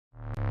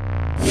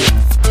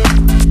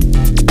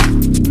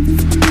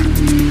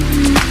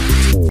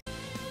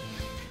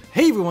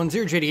everyone,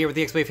 Zero JD here with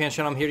the XBLA Fan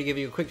Channel. I'm here to give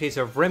you a quick taste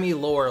of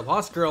RemiLore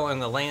Lost Girl in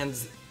the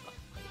lands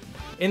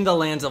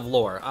of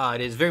lore.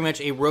 It is very much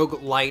a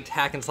roguelite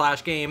hack and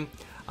slash game.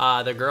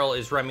 The girl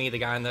is Remi, the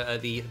guy in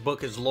the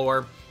book is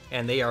Lore,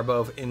 and they are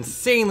both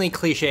insanely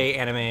cliche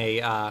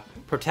anime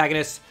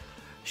protagonists.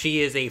 She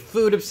is a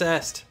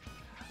food-obsessed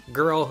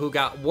girl who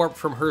got warped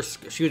from her.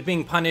 She was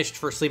being punished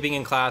for sleeping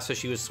in class, so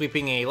she was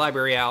sweeping a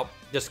library out.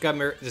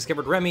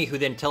 Discovered Remi, who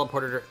then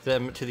teleported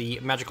them to the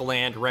magical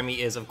land.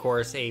 Remi is, of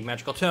course, a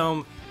magical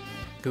tome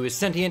who is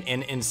sentient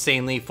and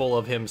insanely full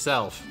of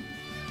himself.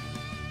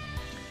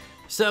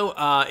 So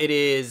it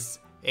is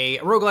a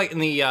roguelite in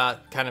the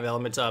kind of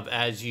elements of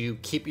as you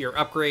keep your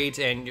upgrades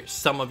and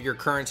some of your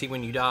currency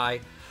when you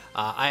die.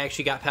 I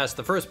actually got past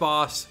the first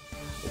boss,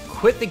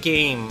 quit the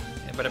game,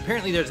 but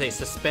apparently there's a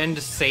suspend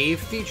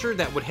save feature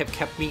that would have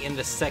kept me in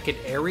the second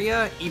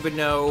area, even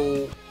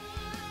though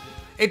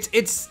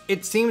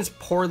it seems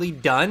poorly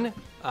done,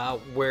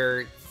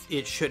 where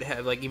it should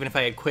have, like, even if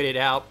I had quit it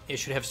out, it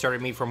should have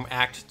started me from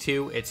Act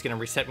 2. It's going to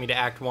reset me to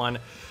Act 1.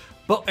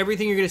 But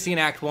everything you're going to see in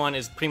Act 1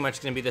 is pretty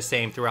much going to be the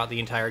same throughout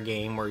the entire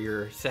game,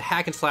 where it's a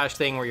hack and slash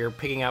thing where you're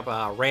picking up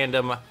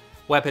random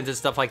weapons and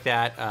stuff like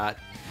that,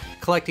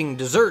 collecting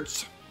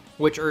desserts,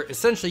 which are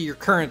essentially your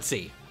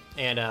currency.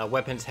 And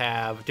weapons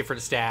have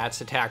different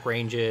stats, attack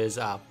ranges,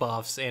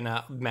 buffs, and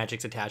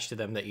magics attached to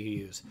them that you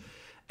use.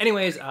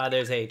 Anyways,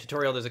 there's a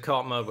tutorial, there's a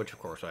co-op mode, which of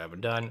course I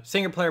haven't done.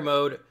 Single player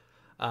mode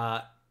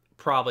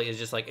probably is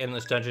just like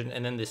endless dungeon,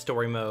 and then the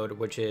story mode,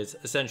 which is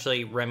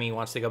essentially Remi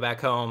wants to go back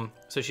home.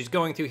 So she's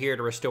going through here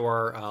to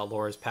restore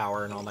Laura's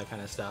power and all that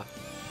kind of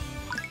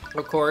stuff.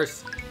 Of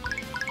course,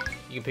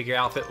 you can pick your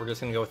outfit. We're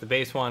just gonna go with the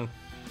base one.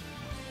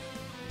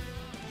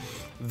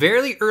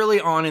 Very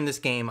early on in this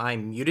game, I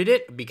muted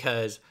it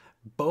because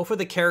both of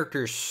the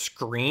characters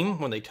scream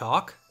when they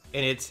talk,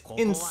 and it's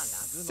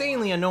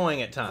insanely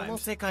annoying at times.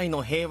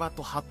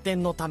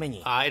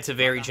 It's a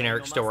very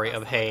generic story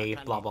of, hey,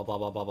 blah, blah, blah,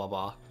 blah, blah, blah,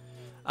 blah.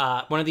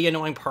 One of the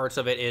annoying parts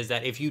of it is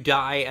that if you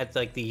die at,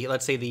 like,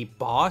 let's say the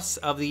boss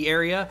of the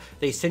area,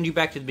 they send you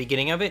back to the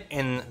beginning of it,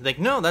 and, like,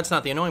 no, that's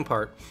not the annoying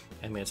part.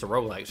 I mean, it's a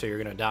roguelike, so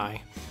you're gonna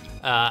die.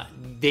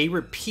 They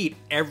repeat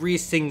every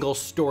single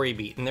story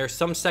beat, and there's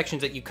some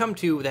sections that you come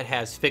to that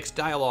has fixed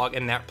dialogue,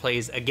 and that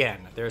plays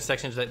again. There are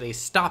sections that they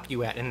stop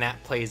you at, and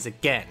that plays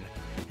again.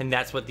 And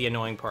that's what the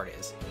annoying part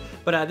is.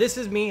 But this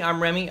is me,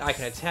 I'm Remi. I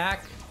can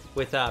attack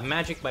with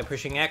magic by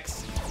pushing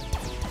X.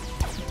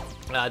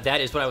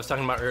 That is what I was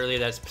talking about earlier.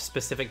 That's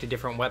specific to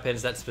different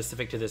weapons. That's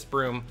specific to this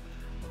broom.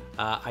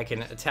 I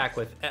can attack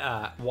with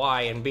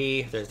Y and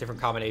B. There's different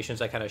combinations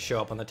that kind of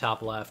show up on the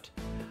top left.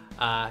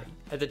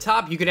 At the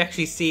top, you could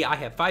actually see I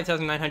have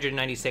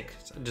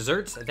 5,996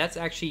 desserts. That's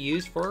actually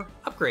used for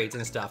upgrades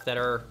and stuff that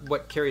are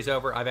what carries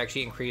over. I've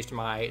actually increased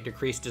my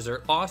decreased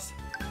dessert loss,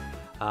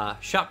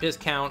 shop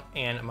discount,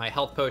 and my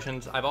health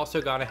potions. I've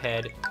also gone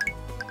ahead,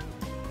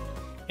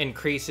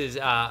 increased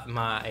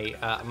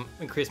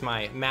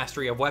my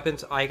mastery of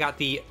weapons. I got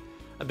the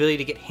ability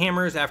to get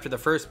hammers after the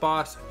first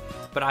boss,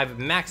 but I've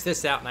maxed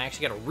this out, and I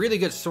actually got a really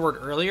good sword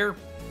earlier.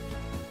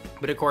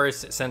 But of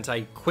course, since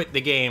I quit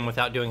the game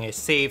without doing a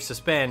save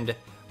suspend,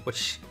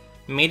 which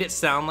made it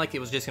sound like it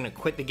was just gonna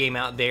quit the game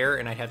out there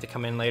and I'd have to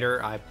come in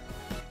later, it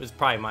was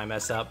probably my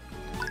mess up.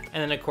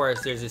 And then of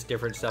course, there's this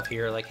different stuff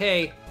here, like,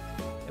 hey,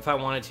 if I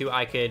wanted to,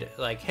 I could,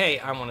 like, hey,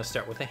 I want to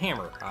start with a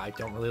hammer. I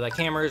don't really like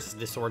hammers.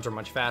 The swords are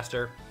much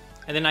faster.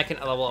 And then I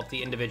can level up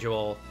the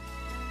individual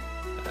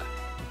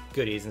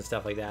goodies and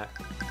stuff like that.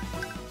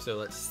 So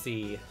let's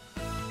see.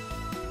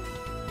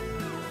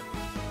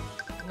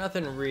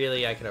 Nothing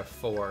really I can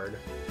afford.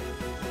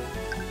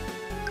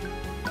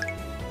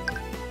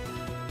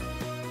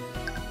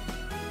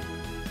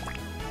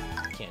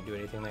 Can't do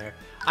anything there.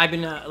 I've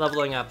been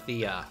leveling up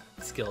the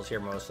skills here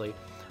mostly.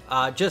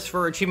 Just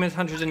for achievement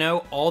hunters to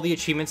know, all the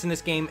achievements in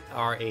this game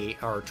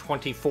are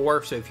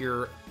 24. So if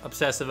you're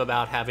obsessive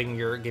about having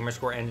your gamer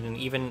score end in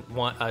even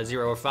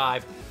 0 or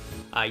 5,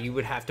 you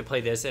would have to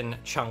play this in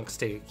chunks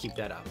to keep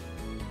that up.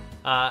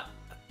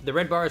 The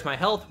red bar is my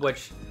health,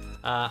 which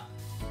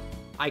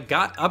I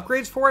got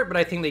upgrades for it, but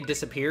I think they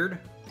disappeared,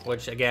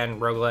 which again,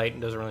 roguelite,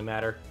 doesn't really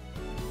matter.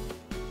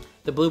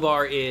 The blue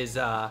bar is,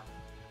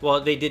 well,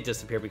 they did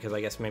disappear because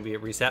I guess maybe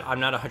it reset. I'm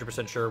not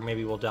 100% sure.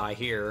 Maybe we'll die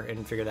here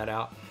and figure that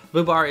out.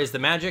 Blue bar is the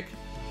magic,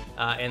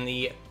 and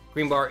the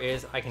green bar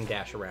is I can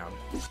dash around.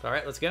 All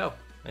right, let's go.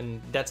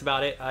 And that's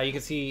about it. You can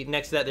see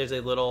next to that there's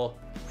a little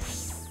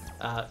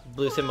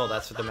blue symbol.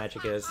 That's what the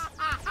magic is.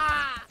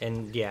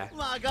 And yeah,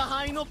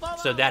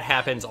 so that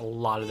happens a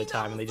lot of the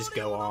time, and they just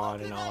go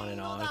on and on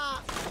and on.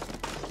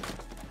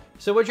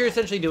 So what you're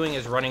essentially doing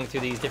is running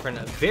through these different,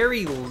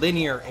 very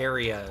linear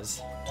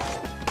areas,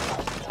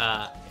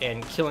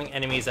 and killing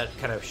enemies that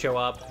kind of show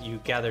up.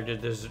 You gather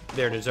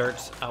their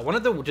desserts. One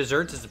of the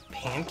desserts is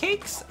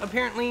pancakes,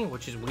 apparently,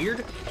 which is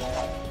weird.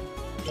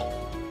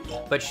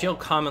 But she'll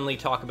commonly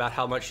talk about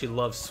how much she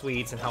loves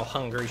sweets and how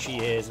hungry she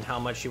is and how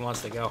much she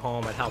wants to go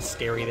home and how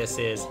scary this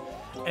is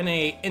in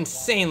a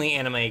insanely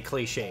anime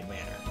cliched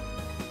manner.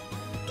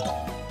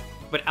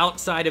 But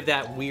outside of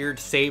that weird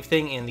save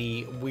thing and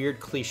the weird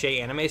cliche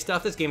anime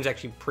stuff, this game's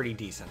actually pretty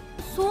decent.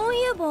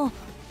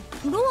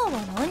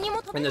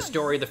 And the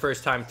story the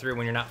first time through,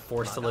 when you're not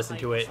forced to listen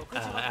to it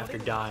after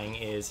dying,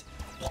 is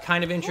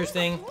kind of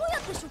interesting.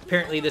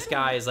 Apparently this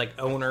guy's like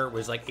owner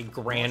was like a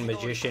grand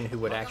magician who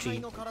would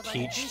actually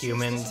teach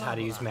humans how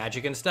to use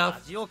magic and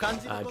stuff.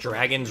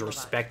 Dragons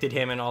respected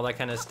him and all that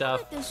kind of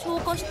stuff.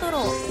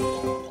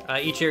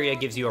 Each area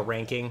gives you a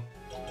ranking.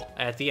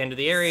 At the end of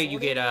the area you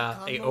get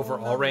a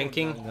overall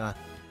ranking,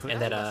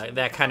 and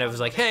that kind of is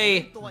like,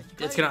 hey,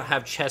 it's gonna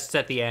have chests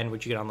at the end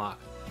which you can unlock.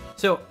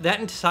 So that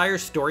entire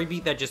story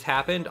beat that just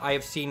happened, I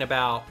have seen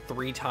about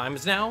 3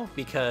 times now,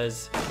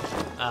 because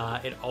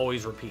it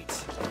always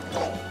repeats.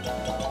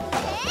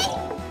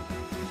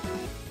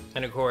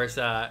 And of course,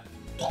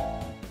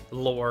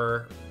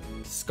 Lore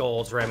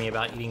scolds Remi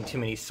about eating too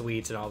many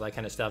sweets and all that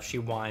kind of stuff. She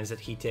whines that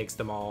he takes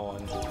them all,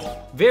 and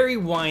very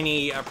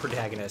whiny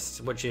protagonist,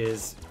 which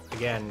is,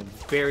 again,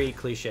 very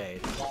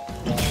cliched.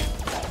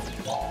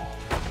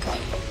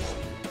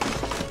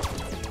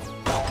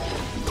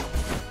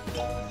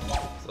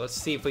 Let's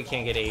see if we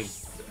can get a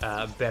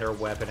better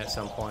weapon at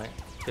some point.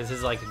 This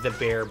is like the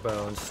bare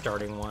bones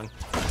starting one.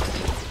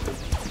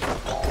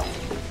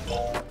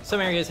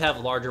 Some areas have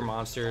larger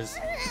monsters.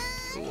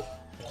 Ooh,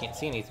 I can't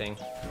see anything.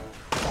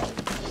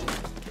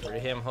 Get rid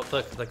of him. Look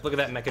at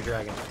that mecha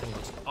dragon. That thing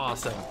looks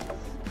awesome.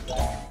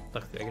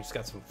 Look, I just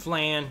got some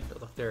flan.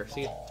 Look there.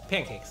 See,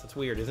 pancakes. That's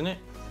weird, isn't it?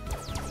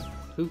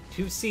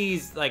 Who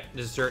sees like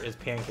dessert as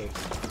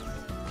pancakes?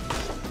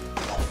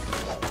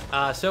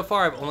 So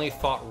far, I've only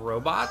fought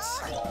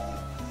robots.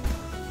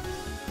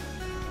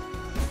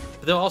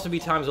 But there'll also be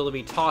times where they'll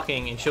be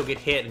talking and she'll get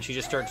hit and she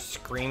just starts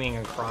screaming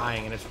and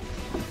crying, and it's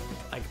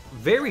like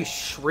very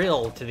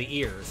shrill to the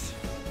ears.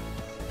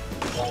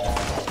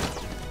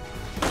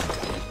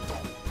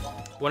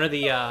 One of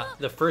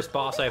the first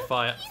boss I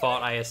fought,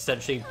 I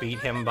essentially beat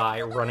him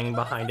by running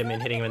behind him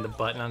and hitting him in the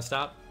butt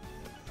nonstop.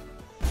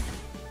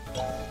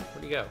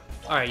 Where'd he go?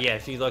 All right, yeah.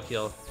 If you look,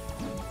 you'll.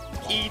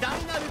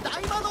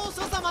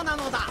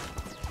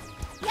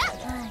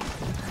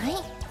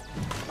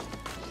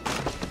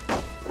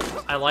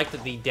 I like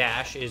that the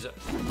dash is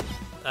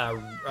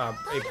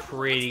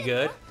pretty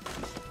good.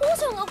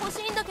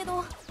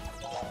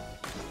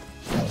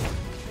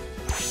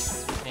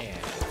 Yeah.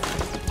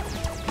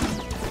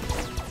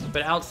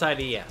 But outside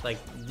of, yeah, like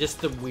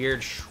just the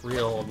weird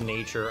shrill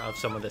nature of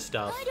some of this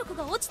stuff. There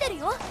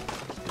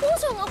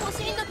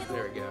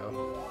we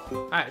go.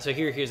 Alright, so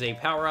here's a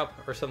power-up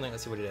or something.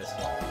 Let's see what it is.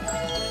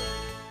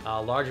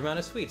 A large amount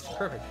of sweets.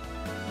 Perfect.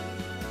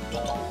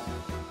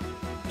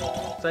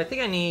 So I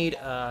think I need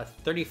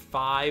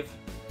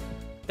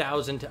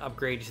 35,000 to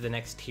upgrade to the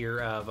next tier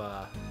of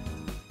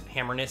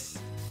hammerness,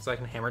 so I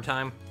can hammer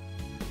time.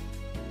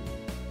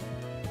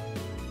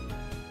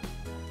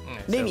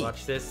 Alright, so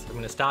watch this. I'm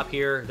going to stop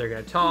here. They're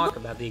going to talk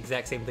about the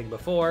exact same thing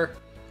before.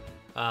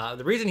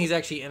 The reason he's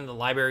actually in the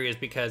library is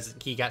because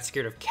he got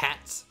scared of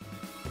cats.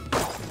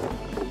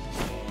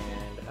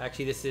 And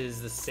actually, this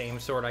is the same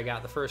sword I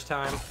got the first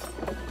time.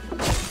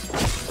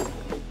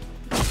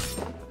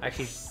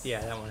 Actually,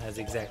 yeah, that one has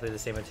exactly the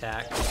same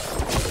attack.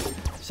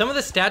 Some of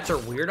the stats are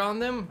weird on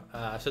them.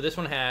 So this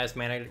one has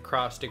mana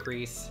cross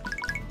decrease.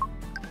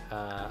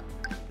 That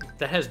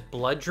has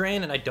blood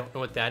drain, and I don't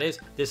know what that is.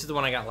 This is the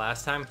one I got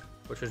last time,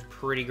 which was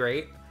pretty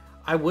great.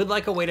 I would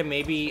like a way to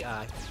maybe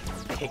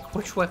pick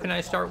which weapon I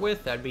start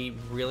with. That'd be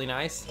really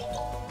nice.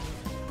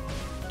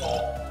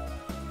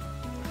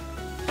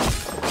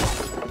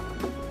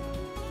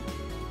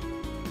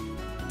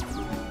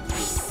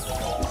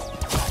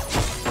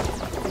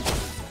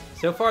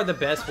 So far, the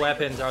best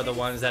weapons are the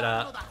ones that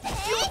are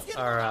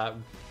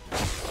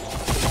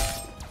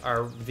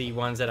the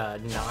ones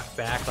that knock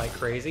back like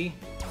crazy.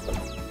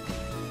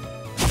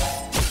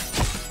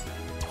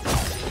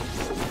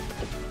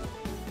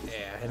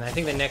 Yeah, and I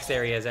think the next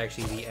area is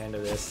actually the end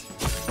of this.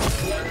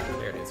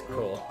 There it is.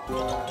 Cool.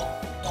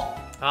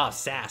 Ah,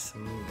 sass.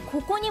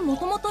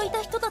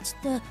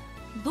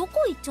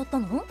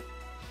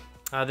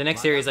 The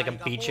next area is like a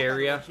beach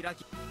area.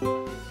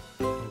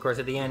 Of course,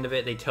 at the end of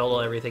it, they total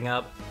everything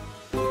up.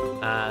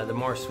 The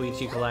more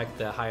sweets you collect,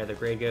 the higher the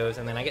grade goes,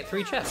 and then I get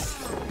 3 chests.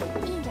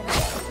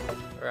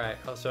 Alright,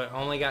 oh, so I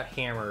only got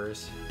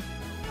hammers.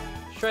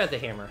 Let's try out the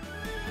hammer.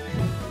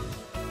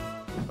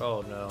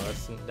 Oh no,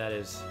 that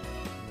is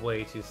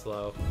way too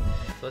slow.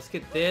 So let's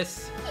get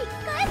this,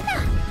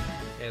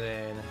 and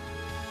then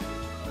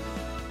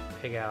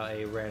pick out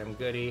a random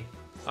goodie.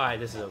 Alright,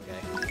 this is okay.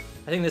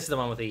 I think this is the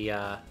one with the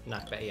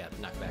knockback, yeah,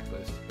 knockback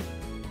boost.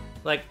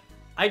 Like,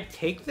 I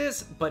take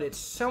this, but it's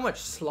so much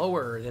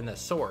slower than the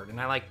sword,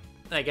 and I like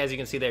as you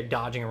can see, they're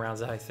dodging around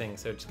the thing.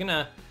 So it's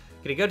gonna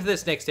go to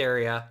this next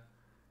area.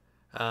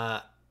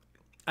 I've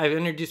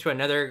introduced to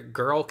another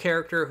girl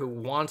character who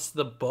wants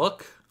the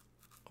book,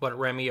 but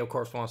Remi, of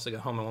course, wants to go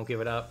home and won't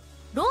give it up.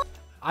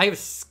 I have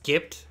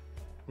skipped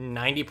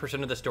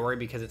 90% of the story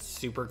because it's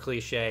super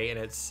cliche and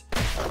it's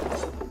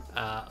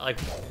Like,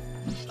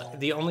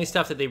 the only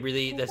stuff that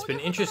that's been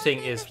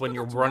interesting is when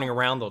you're running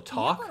around, they'll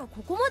talk.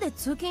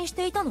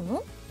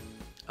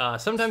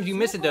 Sometimes you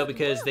miss it though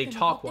because they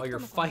talk while you're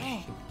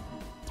fighting.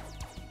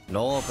 And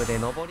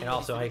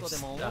also I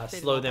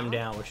slow them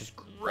down, which is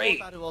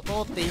great.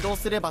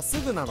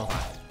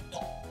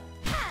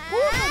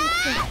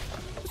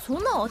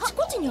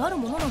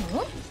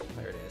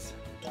 There it is.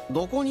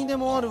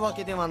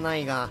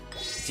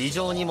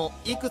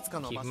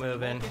 Keep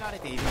moving.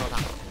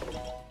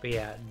 But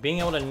yeah, being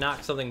able to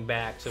knock something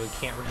back so it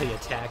can't really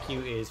attack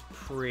you is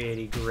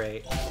pretty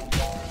great.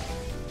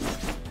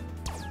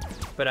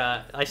 But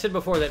I said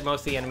before that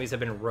most of the enemies have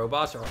been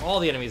robots, or all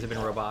the enemies have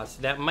been robots.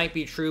 That might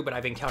be true, but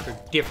I've encountered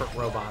different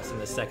robots in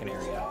the second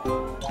area.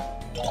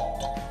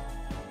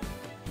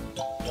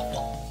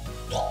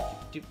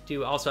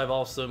 Also, I've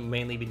also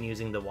mainly been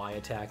using the Y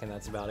attack, and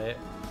that's about it.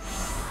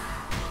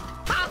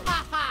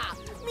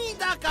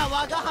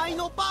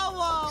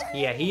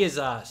 Yeah, he is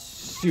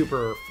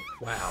super...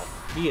 Wow,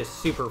 he is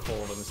super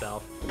full of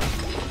himself.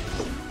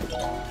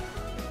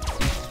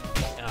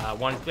 At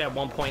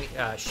one point,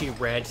 she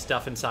read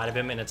stuff inside of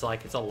him, and it's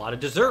like, it's a lot of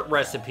dessert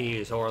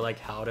recipes, or like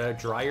how to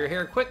dry your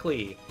hair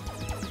quickly.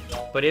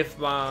 But if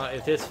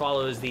this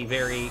follows the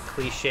very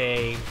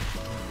cliche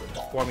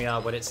formula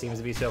of what it seems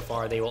to be so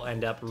far, they will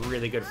end up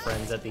really good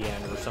friends at the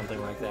end, or something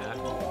like that.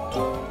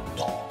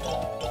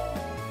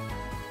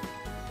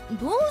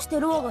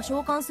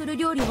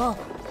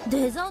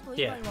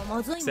 Yeah,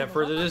 except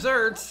for the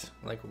desserts.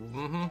 Like,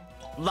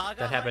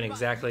 that happened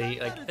exactly,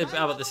 like,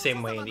 about the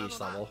same way in each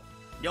level.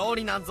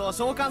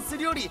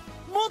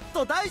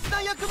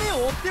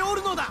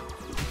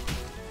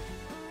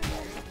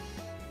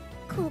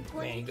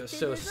 Man, he goes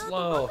so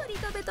slow.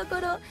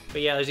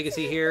 But yeah, as you can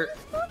see here,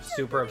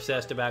 super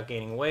obsessed about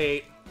gaining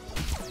weight.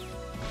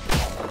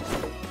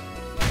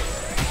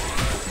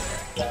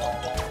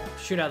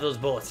 Shoot out those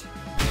bullets.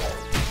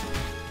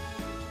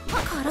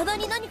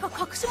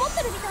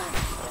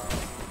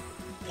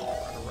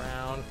 Run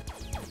around.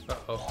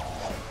 Uh-oh.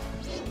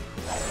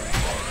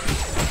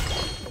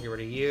 Get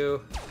rid of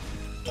you.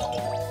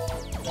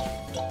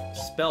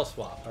 Spell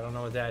swap. I don't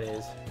know what that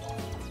is.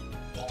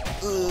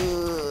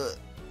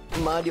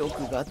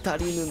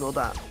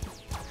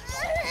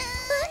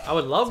 I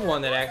would love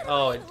one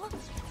that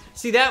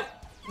see that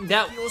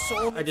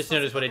I just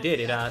noticed what it did.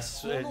 It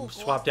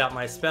swapped out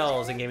my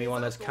spells and gave me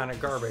one that's kind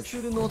of garbage.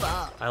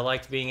 I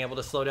liked being able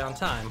to slow down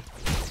time.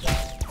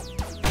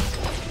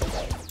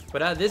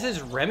 But this is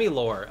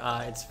RemiLore.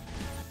 It's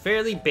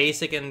fairly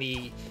basic in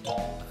the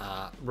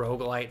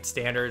roguelite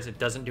standards. It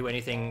doesn't do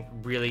anything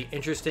really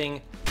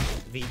interesting.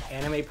 The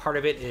anime part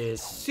of it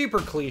is super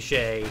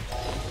cliche.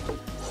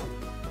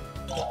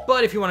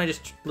 But if you want to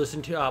just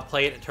listen to,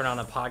 play it, turn on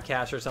a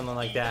podcast or something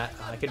like that,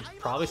 I could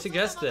probably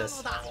suggest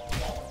this.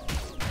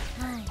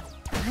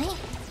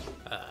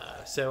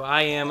 So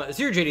I am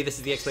ZeroJD, this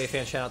is the XBLA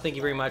Fan Channel, thank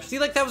you very much. See,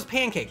 like, that was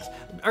pancakes.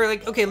 Or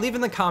like, okay, leave in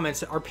the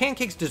comments, are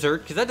pancakes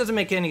dessert? Because that doesn't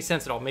make any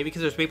sense at all. Maybe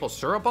because there's maple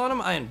syrup on them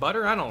and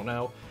butter, I don't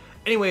know.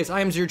 Anyways, I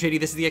am ZeroJD,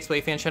 this is the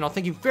XBLA Fan Channel,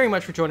 thank you very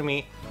much for joining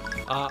me.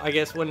 I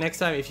guess next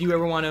time, if you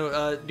ever want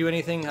to do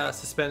anything,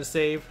 suspend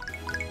save.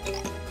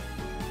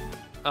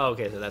 Oh,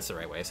 okay, so that's the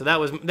right way. So that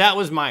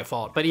was my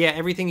fault. But yeah,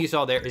 everything you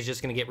saw there is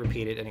just going to get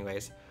repeated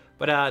anyways.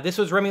 But this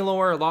was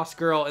RemiLore Lost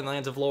Girl in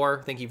Lands of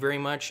Lore. Thank you very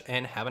much,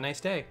 and have a nice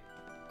day.